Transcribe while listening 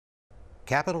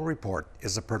Capitol Report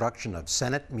is a production of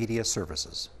Senate Media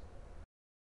Services.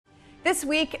 This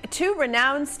week, two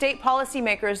renowned state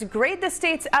policymakers grade the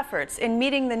state's efforts in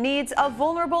meeting the needs of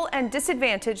vulnerable and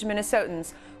disadvantaged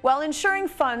Minnesotans while ensuring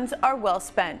funds are well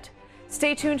spent.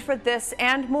 Stay tuned for this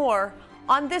and more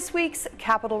on this week's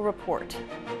Capitol Report.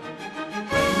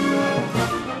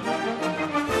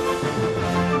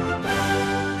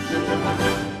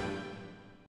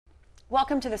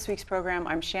 Welcome to this week's program.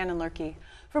 I'm Shannon Loehrke.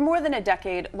 For more than a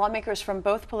decade, lawmakers from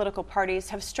both political parties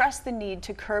have stressed the need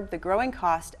to curb the growing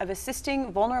cost of assisting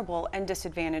vulnerable and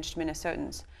disadvantaged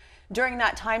Minnesotans. During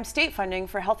that time, state funding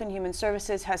for health and human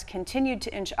services has continued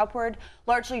to inch upward,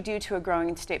 largely due to a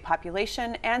growing state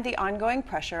population and the ongoing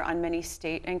pressure on many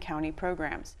state and county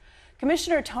programs.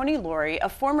 Commissioner Tony Lourey, a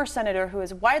former senator who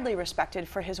is widely respected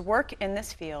for his work in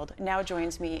this field, now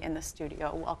joins me in the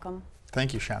studio. Welcome.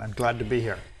 Thank you, Shannon. Glad to be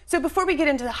here. So before we get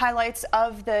into the highlights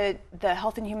of the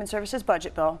Health and Human Services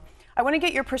budget bill, I want to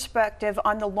get your perspective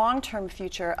on the long-term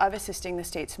future of assisting the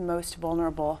state's most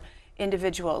vulnerable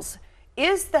individuals.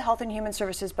 Is the Health and Human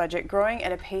Services budget growing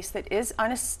at a pace that is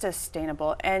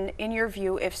unsustainable? And in your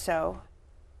view, if so,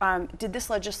 did this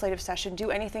legislative session do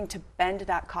anything to bend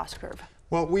that cost curve?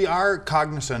 Well, we are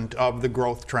cognizant of the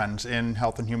growth trends in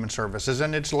health and human services,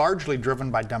 and it's largely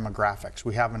driven by demographics.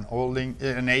 We have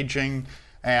an aging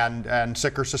and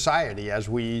sicker society as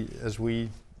we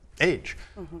age,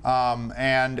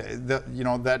 and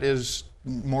that is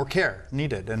more care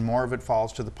needed, and more of it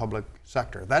falls to the public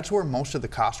sector. That's where most of the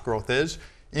cost growth is.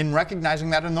 In recognizing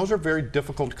that, and those are very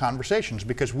difficult conversations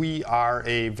because we are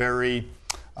a very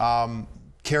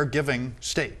caregiving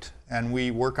state, and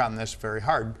we work on this very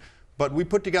hard. But we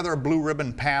put together a blue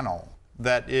ribbon panel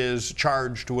that is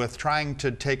charged with trying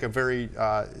to take a very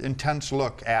intense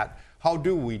look at how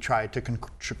do we try to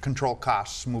control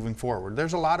costs moving forward.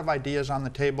 There's a lot of ideas on the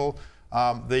table.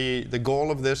 The goal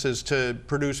of this is to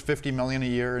produce $50 million a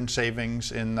year in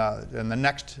savings in the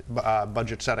next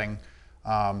budget setting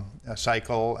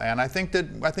cycle, and I think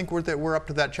we're up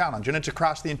to that challenge, and it's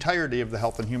across the entirety of the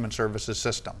health and human services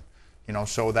system.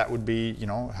 So that would be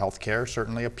healthcare,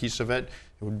 certainly a piece of it.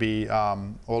 It would be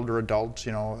older adults,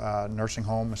 nursing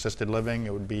home, assisted living.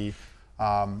 It would be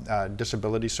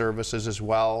disability services as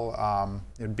well.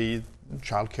 It would be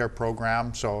child care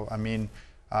program. So I mean,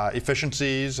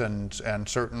 efficiencies and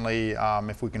certainly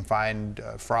if we can find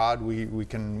fraud, we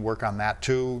can work on that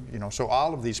too. So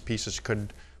all of these pieces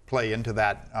could play into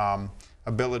that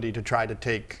ability to try to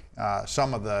take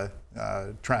some of the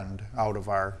trend out of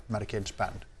our Medicaid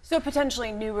spend. So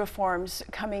potentially new reforms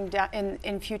coming down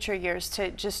in future years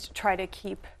to just try to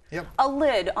keep a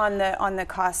lid on the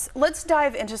costs. Let's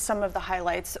dive into some of the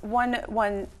highlights.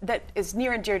 One that is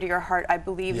near and dear to your heart, I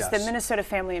believe, is the Minnesota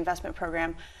Family Investment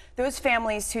Program. Those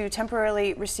families who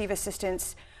temporarily receive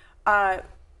assistance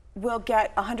will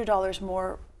get $100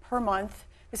 more per month.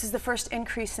 This is the first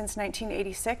increase since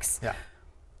 1986. Yeah.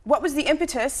 What was the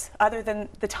impetus, other than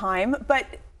the time, but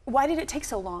why did it take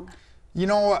so long?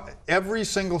 Every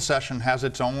single session has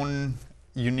its own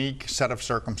unique set of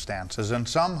circumstances, and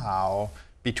somehow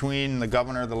between the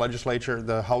governor, the legislature,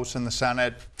 the House, and the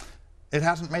Senate, it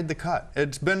hasn't made the cut.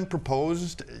 It's been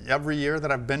proposed every year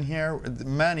that I've been here.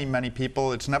 Many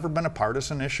people. It's never been a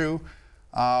partisan issue.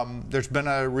 There's been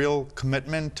a real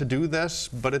commitment to do this,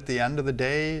 but at the end of the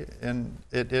day,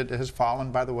 it has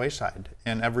fallen by the wayside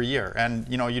in every year. And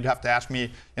you'd have to ask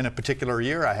me in a particular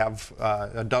year. I have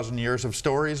a dozen years of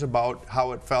stories about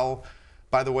how it fell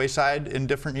by the wayside in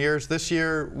different years. This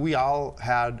year, we all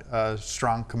had a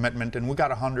strong commitment, and we got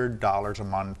 $100 a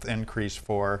month increase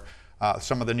for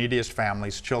some of the neediest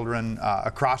families, children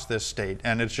across this state.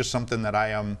 And it's just something that I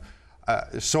am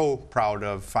so proud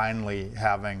of finally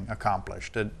having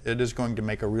accomplished. It is going to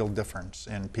make a real difference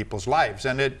in people's lives,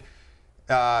 and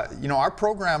our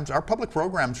public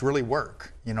programs really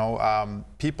work.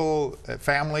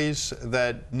 Families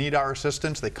that need our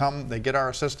assistance, they come, they get our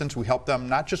assistance. We help them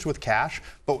not just with cash,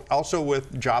 but also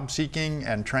with job seeking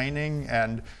and training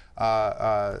and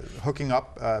hooking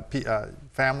up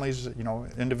families,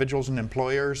 individuals and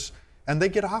employers. And they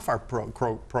get off our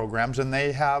programs, and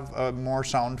they have a more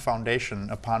sound foundation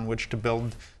upon which to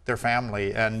build their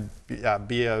family and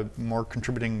be a more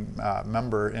contributing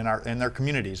member in their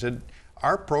communities.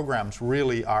 Our programs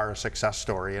really are a success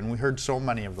story, and we heard so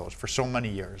many of those for so many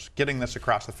years. Getting this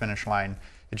across the finish line,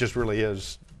 it just really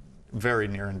is very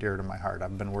near and dear to my heart.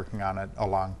 I've been working on it a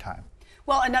long time.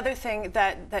 Well, another thing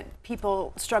that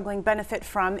people struggling benefit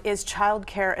from is child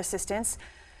care assistance.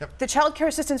 Yep. The Child Care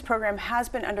Assistance Program has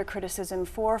been under criticism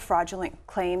for fraudulent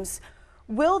claims.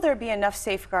 Will there be enough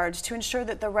safeguards to ensure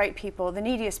that the right people, the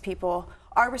neediest people,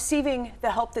 are receiving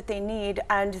the help that they need,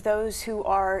 and those who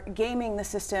are gaming the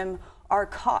system are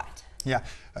caught. Yeah,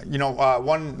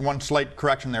 one slight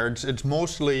correction there. It's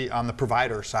mostly on the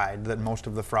provider side that most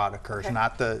of the fraud occurs,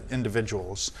 not the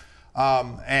individuals.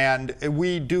 And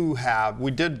we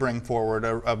did bring forward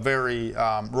a very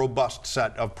robust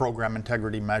set of program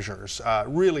integrity measures,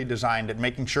 really designed at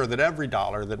making sure that every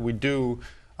dollar that we do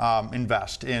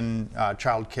invest in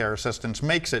child care assistance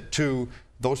makes it to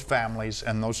those families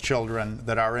and those children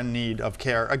that are in need of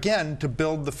care. Again, to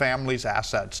build the family's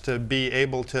assets, to be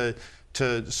able to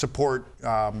support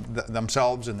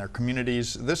themselves and their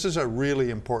communities. This is a really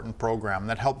important program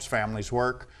that helps families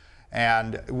work.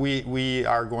 And we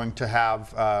are going to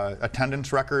have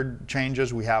attendance record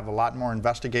changes. We have a lot more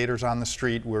investigators on the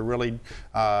street. We're really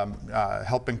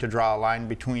helping to draw a line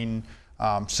between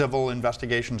civil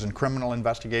investigations and criminal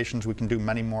investigations. We can do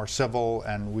many more civil,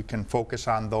 and we can focus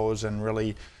on those and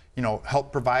really,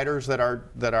 help providers that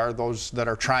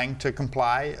are trying to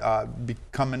comply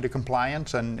come into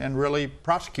compliance, and really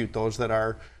prosecute those that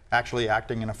are actually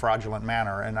acting in a fraudulent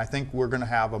manner. And I think we're going to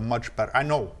have a much better, I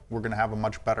know we're going to have a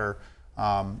much better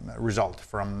result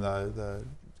from the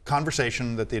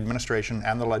conversation that the administration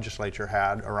and the legislature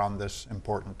had around this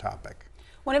important topic.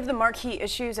 One of the marquee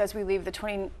issues as we leave the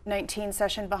 2019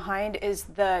 session behind is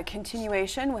the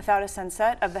continuation without a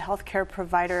sunset of the healthcare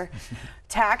provider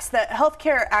tax. The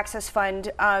Healthcare Access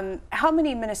Fund, how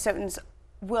many Minnesotans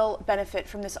will benefit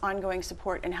from this ongoing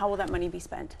support, and how will that money be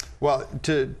spent? Well,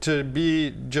 to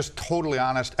be just totally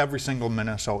honest, every single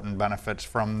Minnesotan benefits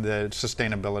from the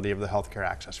sustainability of the Healthcare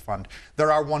Access Fund.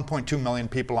 There are 1.2 million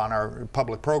people on our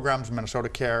public programs, Minnesota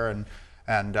Care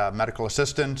and medical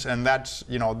assistance, and that's,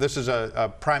 this is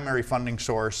a primary funding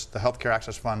source. The Healthcare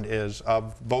Access Fund is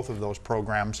of both of those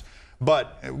programs.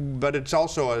 But it's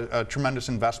also a tremendous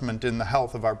investment in the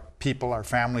health of our people, our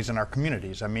families, and our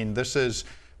communities. I mean,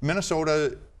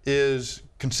 Minnesota is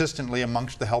consistently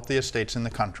amongst the healthiest states in the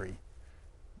country,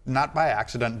 not by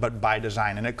accident, but by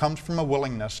design. And it comes from a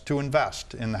willingness to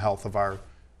invest in the health of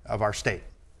our state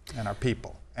and our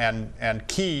people. And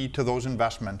key to those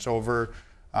investments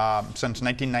since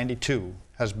 1992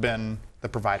 has been the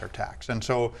provider tax. And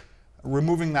so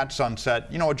removing that sunset,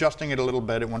 adjusting it a little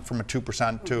bit, it went from a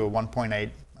 2% to a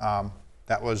 1.8.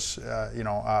 That was,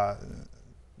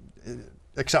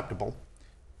 acceptable.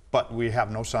 But we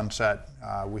have no sunset.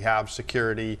 We have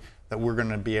security that we're going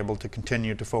to be able to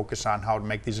continue to focus on how to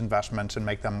make these investments and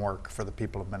make them work for the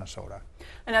people of Minnesota.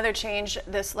 Another change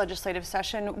this legislative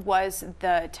session was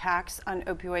the tax on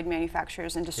opioid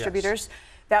manufacturers and distributors. Yes.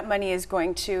 That money is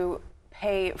going to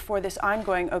pay for this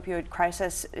ongoing opioid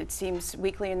crisis. It seems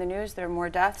weekly in the news there are more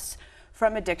deaths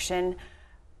from addiction.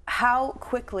 How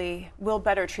quickly will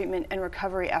better treatment and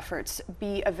recovery efforts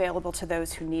be available to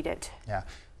those who need it? Yeah.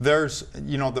 There's,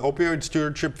 the opioid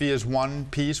stewardship fee is one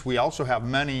piece. We also have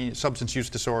many substance use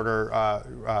disorder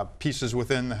pieces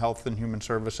within the Health and Human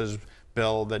Services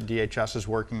bill that DHS is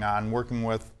working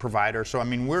with providers. So, I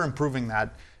mean, we're improving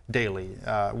that daily,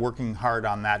 working hard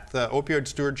on that. The opioid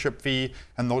stewardship fee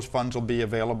and those funds will be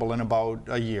available in about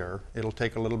a year. It'll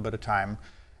take a little bit of time.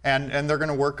 And they're going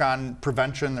to work on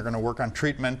prevention, they're going to work on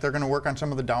treatment, they're going to work on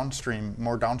some of the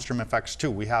more downstream effects too.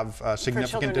 We have a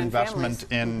significant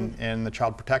investment in the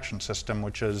child protection system,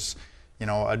 which is,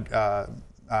 we've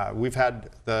had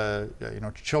the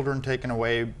children taken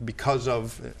away because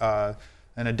of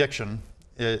an addiction.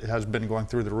 It has been going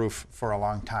through the roof for a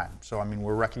long time. So, I mean,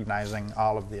 we're recognizing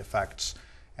all of the effects,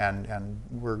 and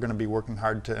we're going to be working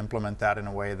hard to implement that in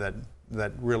a way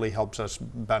that really helps us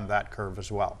bend that curve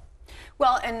as well.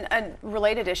 Well, and a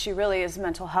related issue really is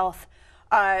mental health.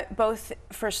 Both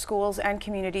for schools and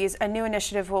communities, a new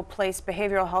initiative will place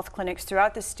behavioral health clinics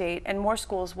throughout the state, and more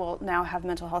schools will now have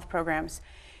mental health programs.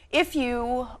 If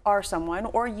you are someone,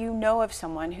 or you know of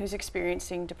someone who's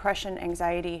experiencing depression,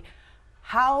 anxiety,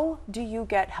 how do you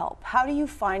get help? How do you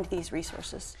find these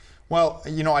resources? Well,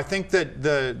 I think that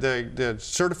the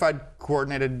certified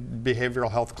coordinated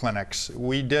behavioral health clinics,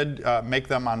 we did make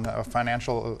them on a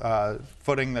financial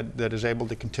footing that is able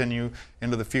to continue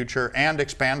into the future, and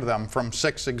expand them from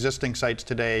 6 existing sites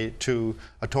today to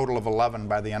a total of 11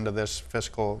 by the end of this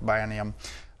fiscal biennium.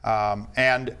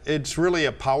 And it's really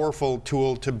a powerful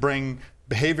tool to bring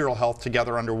behavioral health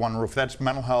together under one roof. That's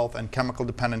mental health and chemical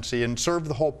dependency, and serve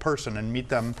the whole person and meet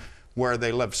them where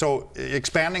they live. So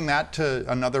expanding that to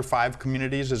another 5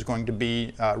 communities is going to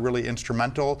be really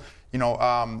instrumental.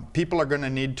 People are going to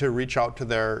need to reach out to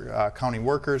their county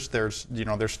workers. There's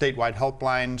statewide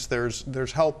helplines.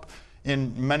 There's help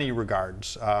in many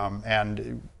regards.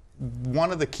 And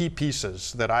one of the key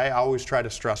pieces that I always try to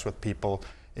stress with people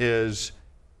is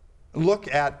look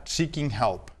at seeking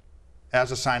help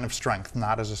as a sign of strength,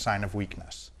 not as a sign of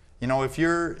weakness. You know, if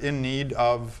you're in need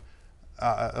of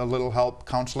a little help,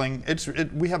 counseling,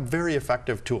 we have very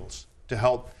effective tools to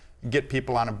help get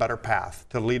people on a better path,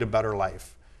 to lead a better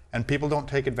life. And people don't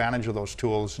take advantage of those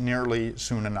tools nearly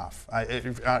soon enough.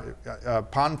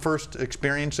 Upon first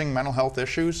experiencing mental health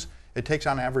issues, it takes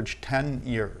on average 10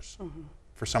 years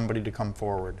for somebody to come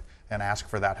forward and ask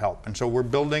for that help. And so we're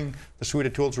building the suite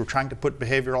of tools. We're trying to put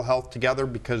behavioral health together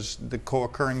because the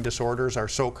co-occurring disorders are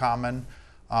so common.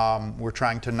 We're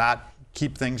trying to not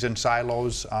keep things in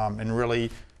silos and really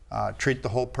treat the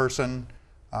whole person.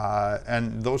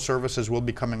 And those services will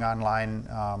be coming online.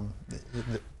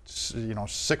 You know,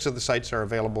 6 of the sites are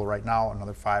available right now,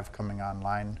 another 5 coming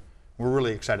online. We're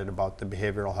really excited about the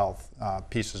behavioral health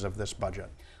pieces of this budget.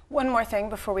 One more thing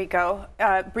before we go,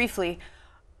 briefly.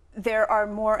 There are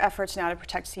more efforts now to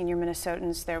protect senior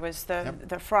Minnesotans. There was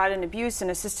the fraud and abuse and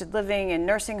assisted living and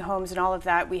nursing homes and all of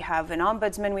that. We have an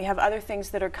ombudsman. We have other things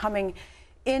that are coming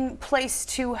in place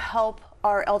to help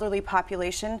our elderly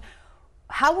population.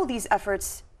 How will these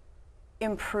efforts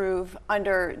improve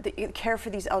under the care for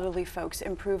these elderly folks,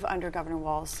 improve under Governor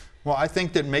Walz? Well, I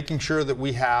think that making sure that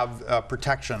we have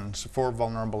protections for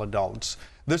vulnerable adults,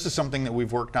 this is something that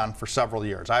we've worked on for several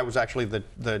years. I was actually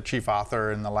the chief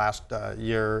author in the last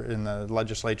year in the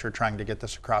legislature trying to get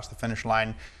this across the finish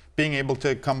line. Being able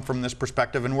to come from this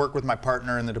perspective and work with my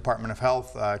partner in the Department of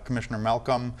Health, Commissioner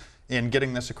Malcolm, in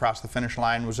getting this across the finish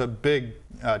line was a big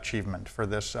achievement for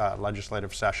this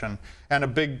legislative session. And a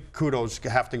big kudos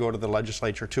have to go to the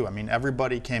legislature too. I mean,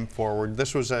 everybody came forward.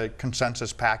 This was a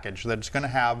consensus package that's going to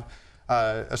have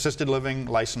assisted living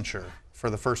licensure for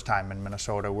the first time in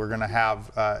Minnesota. We're going to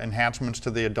have enhancements to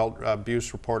the Adult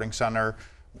Abuse Reporting Center.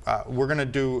 We're going to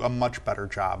do a much better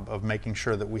job of making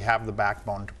sure that we have the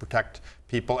backbone to protect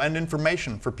people and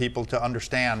information for people to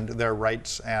understand their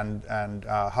rights and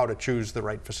how to choose the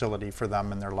right facility for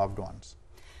them and their loved ones.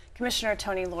 Commissioner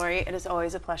Tony Lourey, it is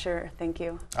always a pleasure. Thank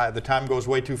you. The time goes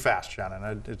way too fast,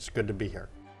 Shannon. It's good to be here.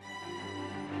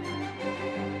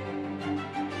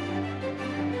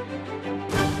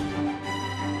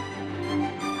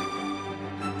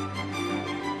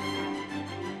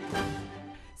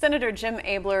 Senator Jim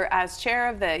Abeler, as chair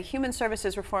of the Human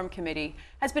Services Reform Committee,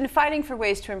 has been fighting for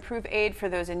ways to improve aid for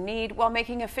those in need while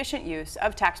making efficient use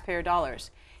of taxpayer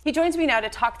dollars. He joins me now to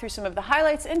talk through some of the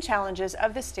highlights and challenges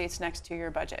of the state's next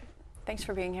 2-year budget. Thanks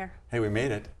for being here. Hey, we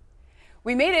made it.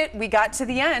 We made it. We got to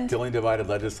the end. The only divided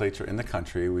legislature in the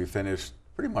country. We finished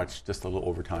pretty much just a little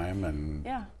overtime, and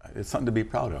it's something to be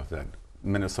proud of that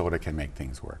Minnesota can make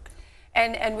things work.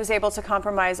 And was able to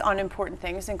compromise on important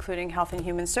things, including health and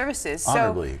human services.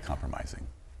 Honorably compromising.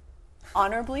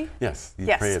 Honorably? Yes,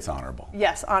 you pray it's honorable.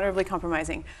 Yes, honorably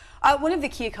compromising. One of the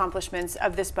key accomplishments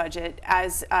of this budget,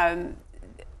 as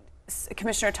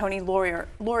Commissioner Tony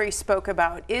Lourey spoke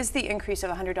about, is the increase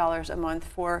of $100 a month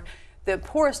for the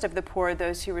poorest of the poor,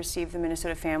 those who receive the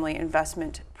Minnesota Family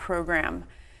Investment Program.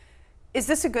 Is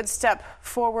this a good step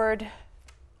forward?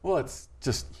 Well, it's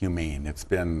just humane. It's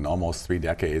been almost 3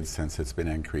 decades since it's been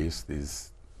increased.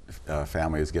 These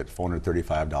families get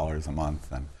 $435 a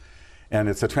month, and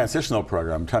it's a transitional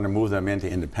program, trying to move them into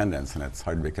independence, and it's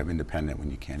hard to become independent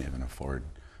when you can't even afford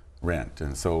rent.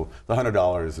 And so the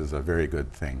 $100 is a very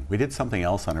good thing. We did something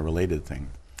else on a related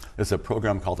thing. There's a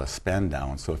program called a spend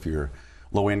down. So if you're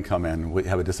low income and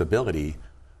have a disability,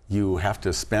 you have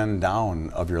to spend down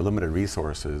of your limited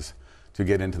resources to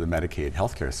get into the Medicaid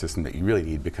healthcare system that you really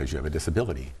need because you have a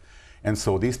disability. And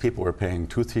so these people were paying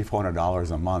 $200, $300,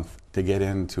 $400 a month to get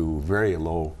into very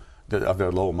low, of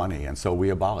their low money. And so we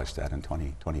abolished that in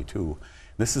 2022.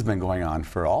 This has been going on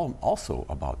for also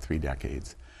about 3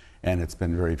 decades. And it's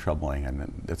been very troubling.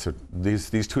 And these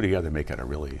two together make it a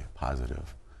really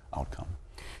positive outcome.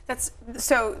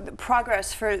 So the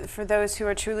progress for those who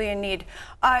are truly in need.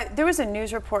 There was a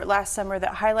news report last summer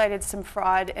that highlighted some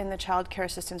fraud in the Child Care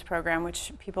Assistance Program,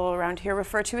 which people around here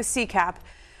refer to as CCAP.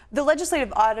 The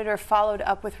legislative auditor followed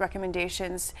up with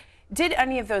recommendations. Did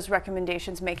any of those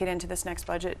recommendations make it into this next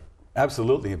budget?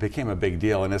 Absolutely. It became a big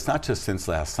deal. And it's not just since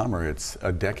last summer. It's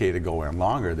a decade ago and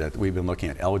longer that we've been looking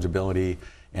at eligibility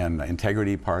and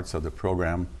integrity parts of the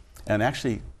program. And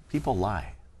actually, people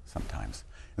lie sometimes.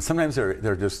 And sometimes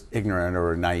they're just ignorant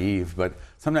or naive, but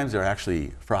sometimes they're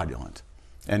actually fraudulent.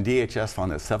 And DHS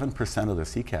found that 7% of the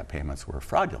CCAP payments were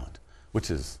fraudulent,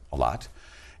 which is a lot.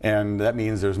 And that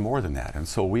means there's more than that. And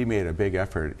so we made a big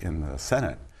effort in the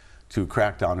Senate to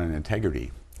crack down on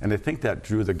integrity. And I think that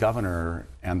drew the governor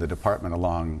and the department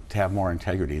along to have more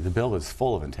integrity. The bill is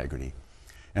full of integrity.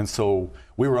 And so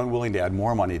we were unwilling to add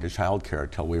more money to child care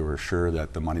until we were sure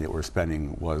that the money that we're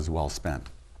spending was well spent.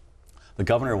 The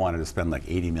governor wanted to spend like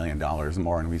 $80 million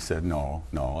more, and we said, no,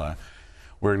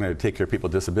 we're going to take care of people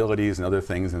with disabilities and other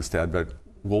things instead, but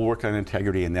we'll work on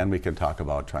integrity, and then we can talk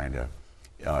about trying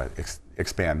to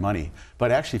expand money.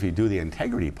 But actually, if you do the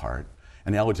integrity part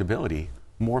and eligibility,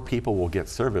 more people will get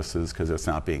services because it's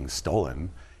not being stolen,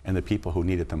 and the people who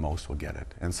need it the most will get it.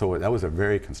 And so that was a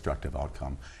very constructive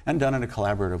outcome, and done in a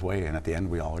collaborative way, and at the end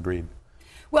we all agreed.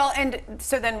 Well, and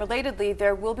so then relatedly,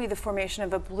 there will be the formation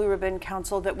of a Blue Ribbon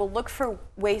Council that will look for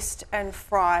waste and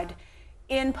fraud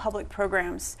in public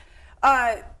programs.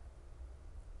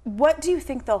 What do you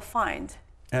think they'll find?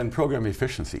 And program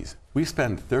efficiencies. We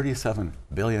spend $37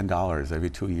 billion every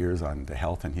 2 years on the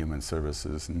health and human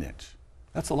services niche.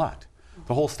 That's a lot.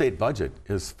 The whole state budget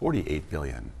is $48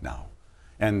 billion now.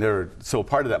 And so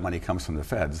part of that money comes from the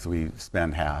feds. We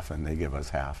spend half and they give us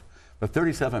half. But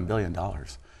 $37 billion.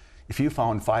 If you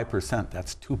found 5%,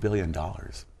 that's $2 billion.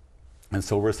 And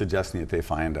so we're suggesting that they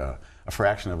find a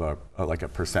fraction of like a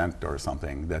percent or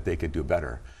something that they could do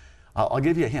better. I'll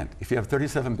give you a hint. If you have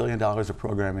 $37 billion of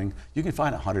programming, you can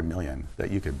find $100 million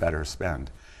that you could better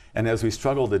spend. And as we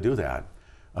struggle to do that,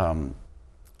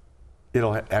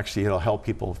 it'll help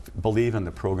people believe in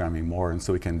the programming more, and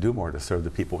so we can do more to serve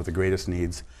the people with the greatest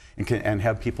needs, and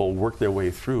have people work their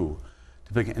way through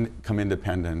to become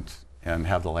independent and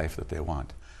have the life that they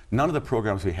want. None of the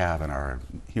programs we have in our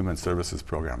human services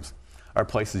programs are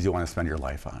places you want to spend your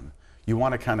life on. You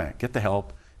want to kind of get the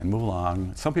help and move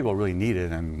along. Some people really need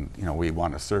it, and we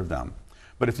want to serve them.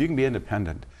 But if you can be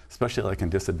independent, especially like in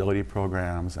disability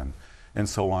programs and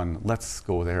so on, let's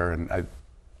go there. And it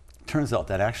turns out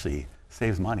that actually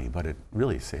saves money, but it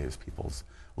really saves people's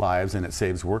lives, and it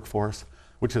saves workforce,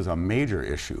 which is a major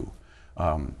issue.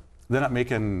 They're not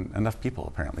making enough people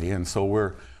apparently, and so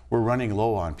we're running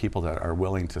low on people that are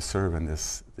willing to serve in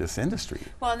this industry.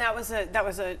 Well, and that was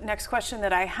a next question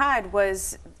that I had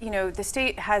was, the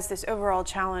state has this overall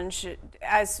challenge,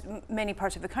 as many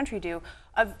parts of the country do,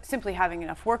 of simply having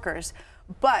enough workers,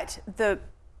 but the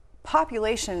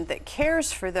population that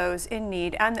cares for those in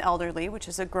need and the elderly, which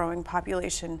is a growing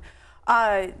population,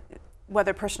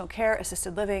 whether personal care,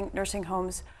 assisted living, nursing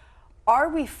homes, are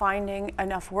we finding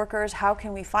enough workers? How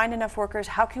can we find enough workers?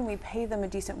 How can we pay them a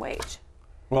decent wage?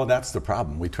 Well, that's the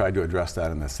problem. We tried to address that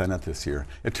in the Senate this year.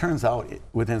 It turns out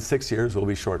within 6 years, we'll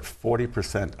be short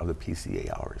 40% of the PCA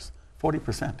hours.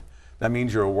 40%. That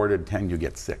means you're awarded 10, you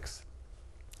get 6.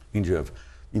 It means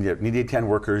you need 10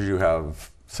 workers, you have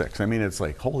 6. I mean, it's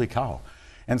like, holy cow.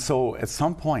 And so at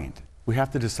some point, we have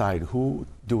to decide who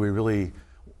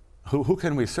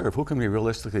can we serve? Who can we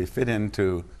realistically fit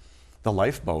into the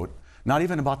lifeboat? Not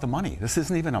even about the money. This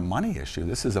isn't even a money issue.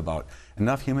 This is about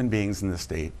enough human beings in the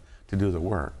state to do the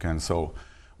work. And so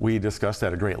we discussed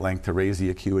at a great length to raise the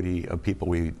acuity of people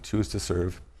we choose to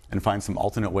serve and find some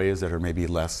alternate ways that are maybe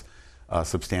less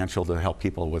substantial to help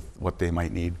people with what they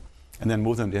might need, and then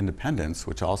move them to independence,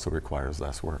 which also requires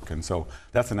less work. And so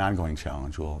that's an ongoing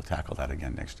challenge. We'll tackle that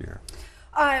again next year.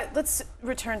 Let's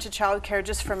return to childcare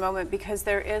just for a moment, because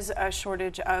there is a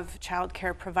shortage of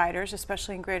childcare providers,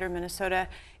 especially in greater Minnesota.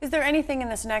 Is there anything in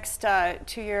this next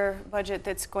 2-year budget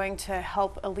that's going to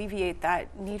help alleviate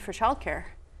that need for childcare?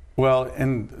 Well,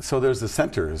 and so there's the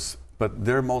centers, but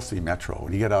they're mostly metro.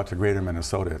 When you get out to greater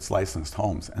Minnesota, it's licensed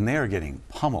homes, and they are getting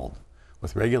pummeled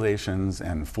with regulations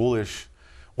and foolish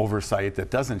oversight that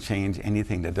doesn't change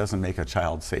anything, that doesn't make a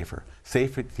child safer.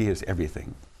 Safety is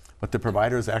everything. But the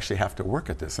providers actually have to work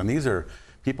at this. And these are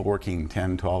people working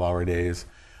 10, 12-hour days.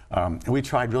 And we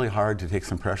tried really hard to take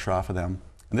some pressure off of them.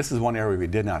 And this is one area we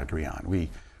did not agree on. We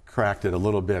cracked it a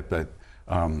little bit, but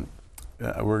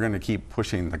we're going to keep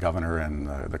pushing the governor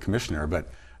and the commissioner. But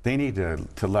they need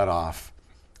to let off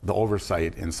the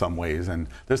oversight in some ways. And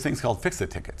there's things called fix-it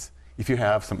tickets. If you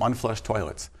have some unflushed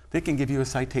toilets, they can give you a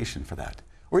citation for that.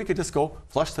 Or you could just go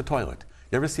flush the toilet.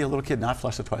 You ever see a little kid not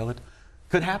flush the toilet?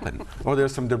 Could happen. Or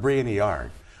there's some debris in the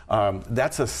yard.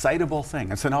 That's a citable thing.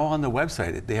 And so now on the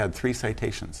website, they had 3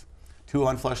 citations, 2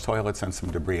 unflushed toilets and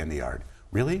some debris in the yard.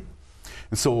 Really?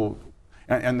 And so,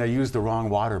 and they used the wrong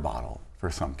water bottle for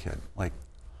some kid. Like,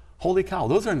 holy cow,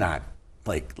 those are not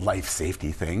like life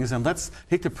safety things. And let's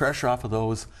take the pressure off of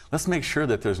those. Let's make sure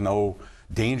that there's no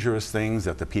dangerous things,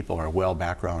 that the people are well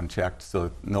background checked, so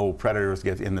that no predators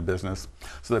get in the business,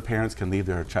 so that parents can leave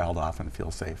their child off and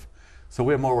feel safe. So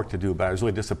we have more work to do, but I was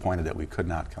really disappointed that we could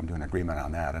not come to an agreement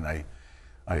on that. And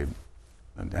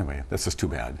anyway, that's just too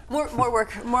bad. More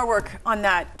work on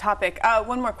that topic.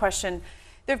 One more question.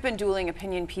 There have been dueling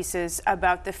opinion pieces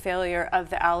about the failure of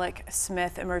the Alec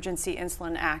Smith Emergency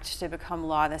Insulin Act to become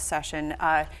law this session.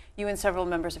 You and several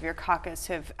members of your caucus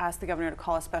have asked the governor to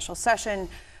call a special session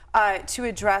to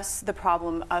address the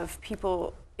problem of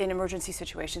people in emergency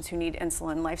situations who need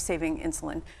insulin, life-saving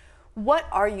insulin. What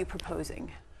are you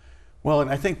proposing? Well, and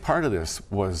I think part of this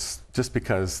was just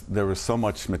because there was so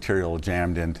much material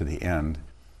jammed into the end,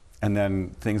 and then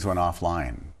things went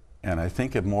offline. And I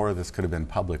think if more of this could have been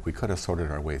public, we could have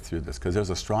sorted our way through this, because there's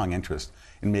a strong interest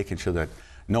in making sure that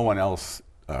no one else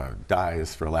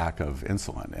dies for lack of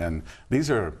insulin. And he was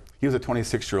a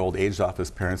 26-year-old, aged off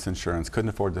his parents' insurance, couldn't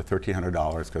afford the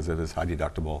 $1,300 because of his high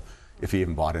deductible, if he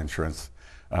even bought insurance.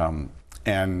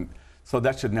 And so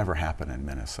that should never happen in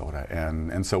Minnesota.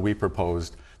 And so we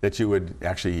proposed that you would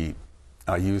actually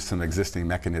use some existing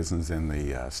mechanisms in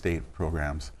the state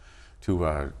programs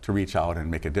to reach out and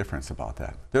make a difference about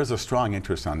that. There's a strong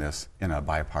interest on this in a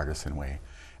bipartisan way.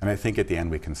 And I think at the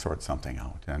end we can sort something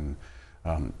out. And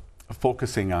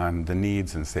focusing on the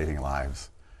needs and saving lives.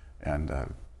 And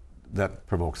that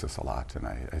provokes us a lot. And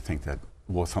I think that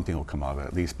something will come out of it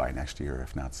at least by next year,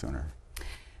 if not sooner.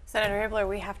 Senator Abeler,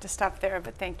 we have to stop there,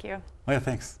 but thank you. Oh yeah,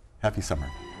 thanks. Happy summer.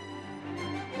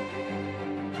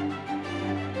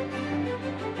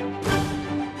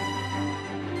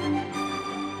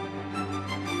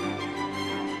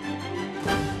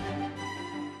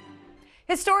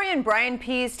 Historian Brian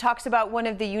Pease talks about one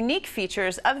of the unique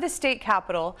features of the state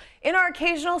capitol in our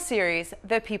occasional series,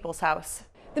 The People's House.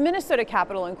 The Minnesota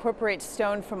Capitol incorporates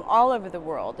stone from all over the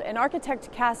world, and architect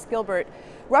Cass Gilbert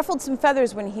ruffled some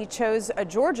feathers when he chose a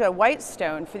Georgia white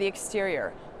stone for the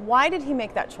exterior. Why did he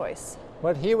make that choice?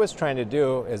 What he was trying to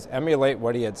do is emulate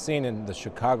what he had seen in the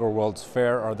Chicago World's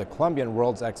Fair or the Columbian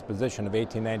World's Exposition of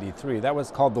 1893. That was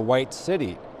called the White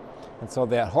City. And so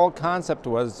that whole concept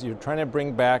was you're trying to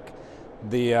bring back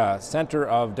the center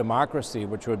of democracy,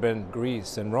 which would have been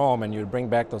Greece and Rome, and you'd bring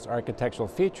back those architectural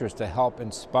features to help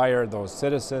inspire those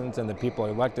citizens and the people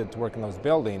elected to work in those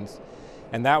buildings.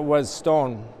 And that was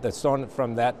stone. The stone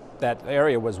from that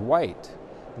area was white.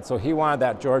 And so he wanted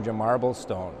that Georgia marble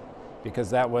stone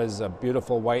because that was a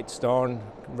beautiful white stone,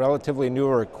 relatively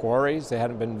newer quarries. They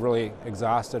hadn't been really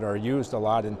exhausted or used a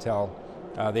lot until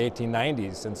the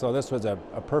 1890s. And so this was a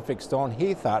perfect stone,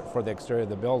 he thought, for the exterior of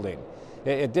the building.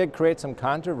 It did create some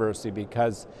controversy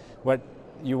because what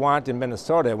you want in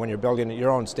Minnesota when you're building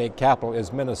your own state capitol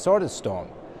is Minnesota stone.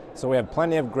 So we have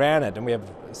plenty of granite and we have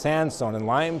sandstone and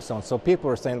limestone. So people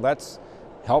were saying, let's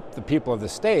help the people of the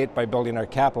state by building our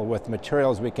capitol with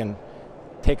materials we can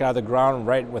take out of the ground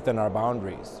right within our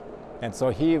boundaries. And so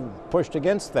he pushed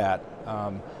against that.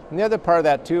 And the other part of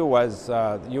that too was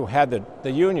you had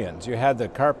the unions, you had the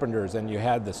carpenters, and you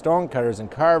had the stone cutters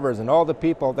and carvers and all the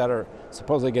people that are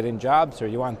supposedly getting jobs here.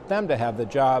 You want them to have the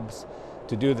jobs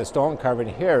to do the stone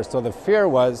carving here. So the fear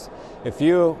was if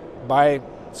you buy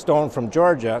stone from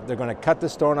Georgia, they're going to cut the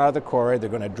stone out of the quarry, they're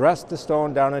going to dress the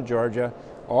stone down in Georgia.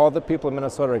 All the people in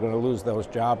Minnesota are going to lose those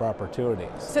job opportunities.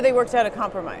 So they worked out a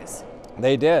compromise.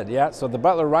 They did, yeah. So the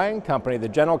Butler Ryan Company, the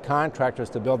general contractors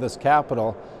to build this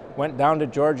capitol, went down to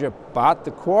Georgia, bought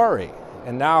the quarry,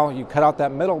 and now you cut out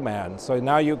that middleman. So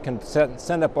now you can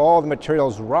send up all the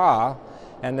materials raw,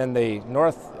 and in the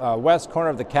northwest corner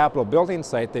of the Capitol building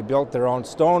site, they built their own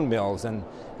stone mills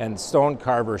and stone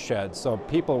carver sheds. So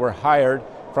people were hired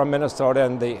from Minnesota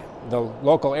and the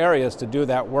local areas to do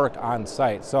that work on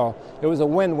site. So it was a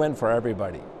win-win for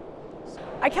everybody.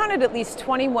 I counted at least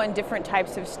 21 different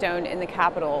types of stone in the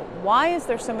Capitol. Why is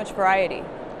there so much variety?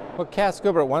 Well, Cass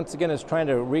Gilbert once again is trying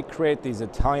to recreate these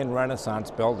Italian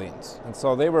Renaissance buildings. And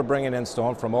so they were bringing in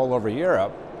stone from all over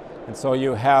Europe. And so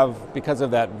you have, because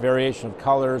of that variation of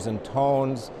colors and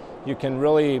tones, you can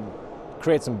really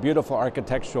create some beautiful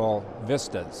architectural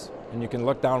vistas. And you can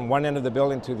look down one end of the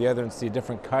building to the other and see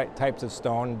different types of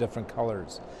stone, different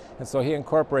colors. And so he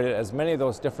incorporated as many of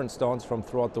those different stones from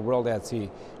throughout the world as he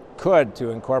could to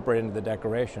incorporate into the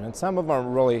decoration. And some of them are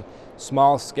really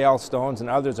small scale stones and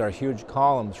others are huge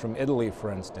columns from Italy, for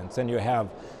instance. And you have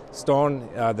stone,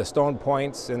 the stone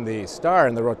points in the star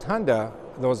and the rotunda,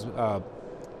 those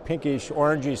pinkish,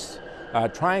 orangish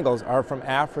triangles are from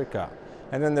Africa.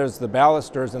 And then there's the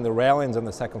balusters and the railings on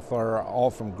the second floor are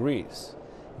all from Greece.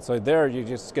 So there you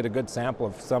just get a good sample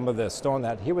of some of the stone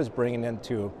that he was bringing in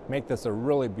to make this a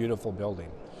really beautiful building.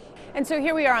 And so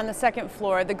here we are on the second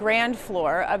floor, the grand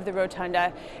floor of the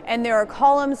rotunda, and there are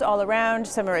columns all around.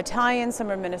 Some are Italian,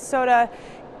 some are Minnesota.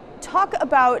 Talk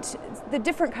about the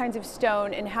different kinds of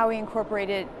stone and how he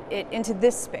incorporated it into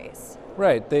this space.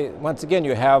 Right. Once again,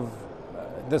 you have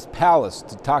this palace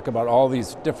to talk about all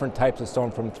these different types of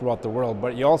stone from throughout the world,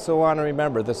 but you also want to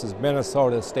remember this is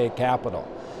Minnesota state capitol.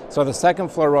 So the second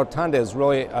floor rotunda is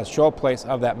really a showplace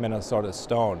of that Minnesota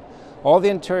stone. All the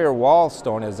interior wall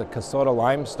stone is a Kasota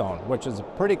limestone, which is a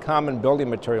pretty common building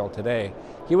material today.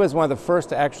 He was one of the first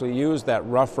to actually use that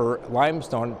rougher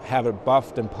limestone, have it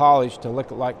buffed and polished to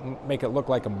make it look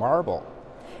like a marble.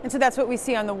 And so that's what we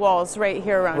see on the walls right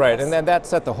here around us. Right, and then that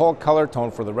set the whole color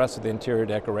tone for the rest of the interior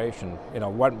decoration. You know,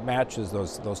 what matches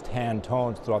those tan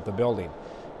tones throughout the building.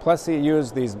 Plus he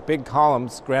used these big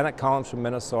columns, granite columns from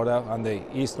Minnesota on the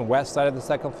east and west side of the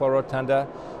second floor rotunda,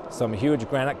 some huge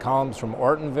granite columns from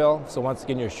Ortonville. So once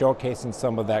again, you're showcasing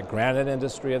some of that granite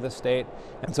industry of the state.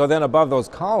 And so then above those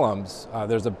columns,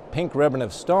 there's a pink ribbon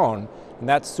of stone, and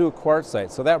that's Sioux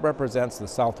quartzite. So that represents the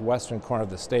southwestern corner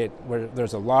of the state, where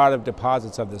there's a lot of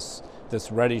deposits of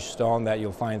this reddish stone that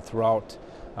you'll find throughout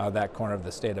that corner of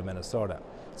the state of Minnesota.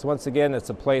 So once again,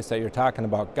 it's a place that you're talking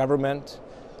about government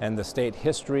and the state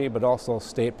history, but also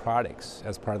state products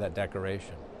as part of that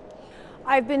decoration.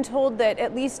 I've been told that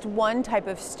at least one type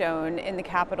of stone in the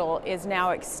Capitol is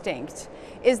now extinct.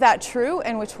 Is that true,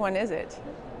 and which one is it?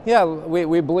 Yeah,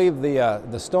 we believe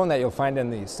the stone that you'll find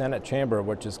in the Senate chamber,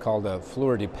 which is called a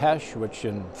fleur de pêche, which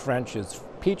in French is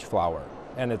peach flower.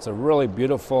 And it's a really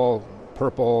beautiful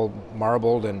purple,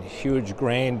 marbled, and huge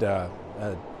grained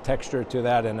texture to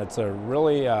that, and it's a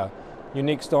really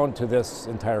unique stone to this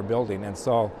entire building. And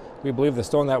so we believe the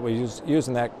stone that we use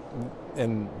in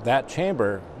that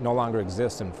chamber no longer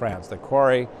exists in France. The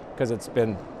quarry, because it's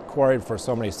been quarried for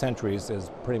so many centuries,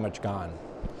 is pretty much gone.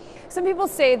 Some people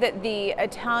say that the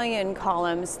Italian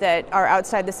columns that are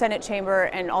outside the Senate chamber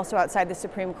and also outside the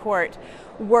Supreme Court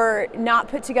were not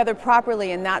put together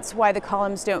properly, and that's why the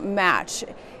columns don't match.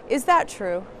 Is that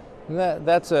true?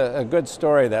 That's a good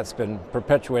story that's been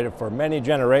perpetuated for many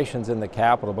generations in the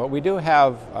Capitol, but we do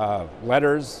have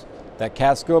letters that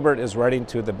Cass Gilbert is writing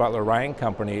to the Butler Ryan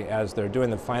Company as they're doing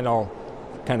the final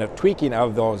kind of tweaking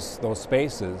of those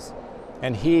spaces.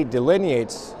 And he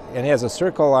delineates, and he has a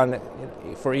circle on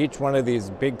for each one of these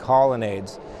big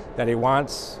colonnades that he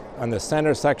wants on the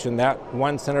center section, that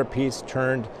one centerpiece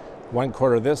turned one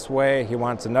quarter this way. He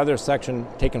wants another section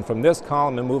taken from this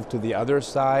column and moved to the other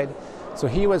side. So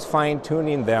he was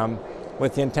fine-tuning them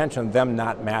with the intention of them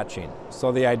not matching.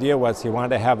 So the idea was he wanted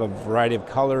to have a variety of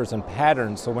colors and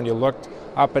patterns, so when you looked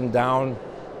up and down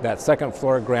that second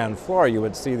floor, ground floor, you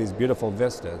would see these beautiful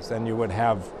vistas, and you would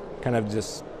have kind of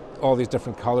just all these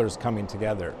different colors coming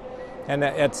together. And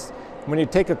it's, when you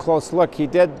take a close look, he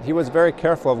was very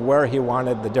careful of where he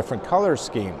wanted the different color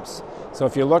schemes. So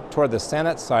if you look toward the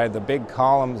Senate side, the big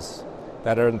columns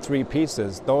that are in three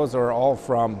pieces, those are all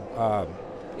from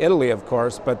Italy, of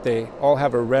course, but they all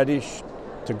have a reddish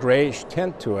to grayish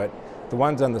tint to it. The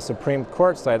ones on the Supreme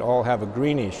Court side all have a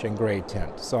greenish and gray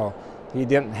tint. So he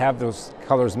didn't have those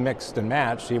colors mixed and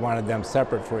matched. He wanted them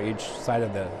separate for each side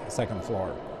of the second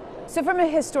floor. So from a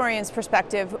historian's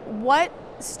perspective, what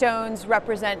stones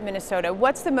represent Minnesota?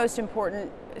 What's the most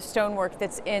important stonework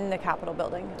that's in the Capitol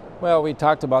building? Well, we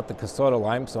talked about the Kasota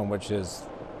limestone, which is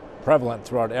prevalent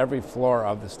throughout every floor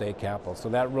of the state capitol. So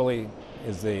that really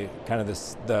is the kind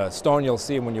of the stone you'll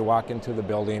see when you walk into the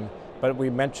building. But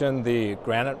we mentioned the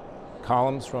granite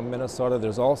columns from Minnesota.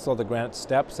 There's also the granite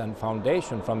steps and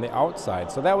foundation from the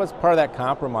outside. So that was part of that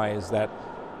compromise, that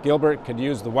Gilbert could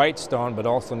use the white stone, but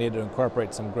also needed to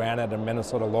incorporate some granite and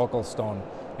Minnesota local stone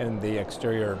in the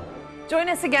exterior. Join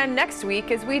us again next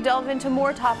week as we delve into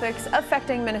more topics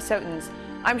affecting Minnesotans.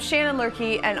 I'm Shannon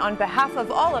Loehrke, and on behalf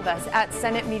of all of us at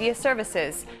Senate Media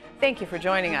Services, thank you for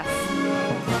joining us.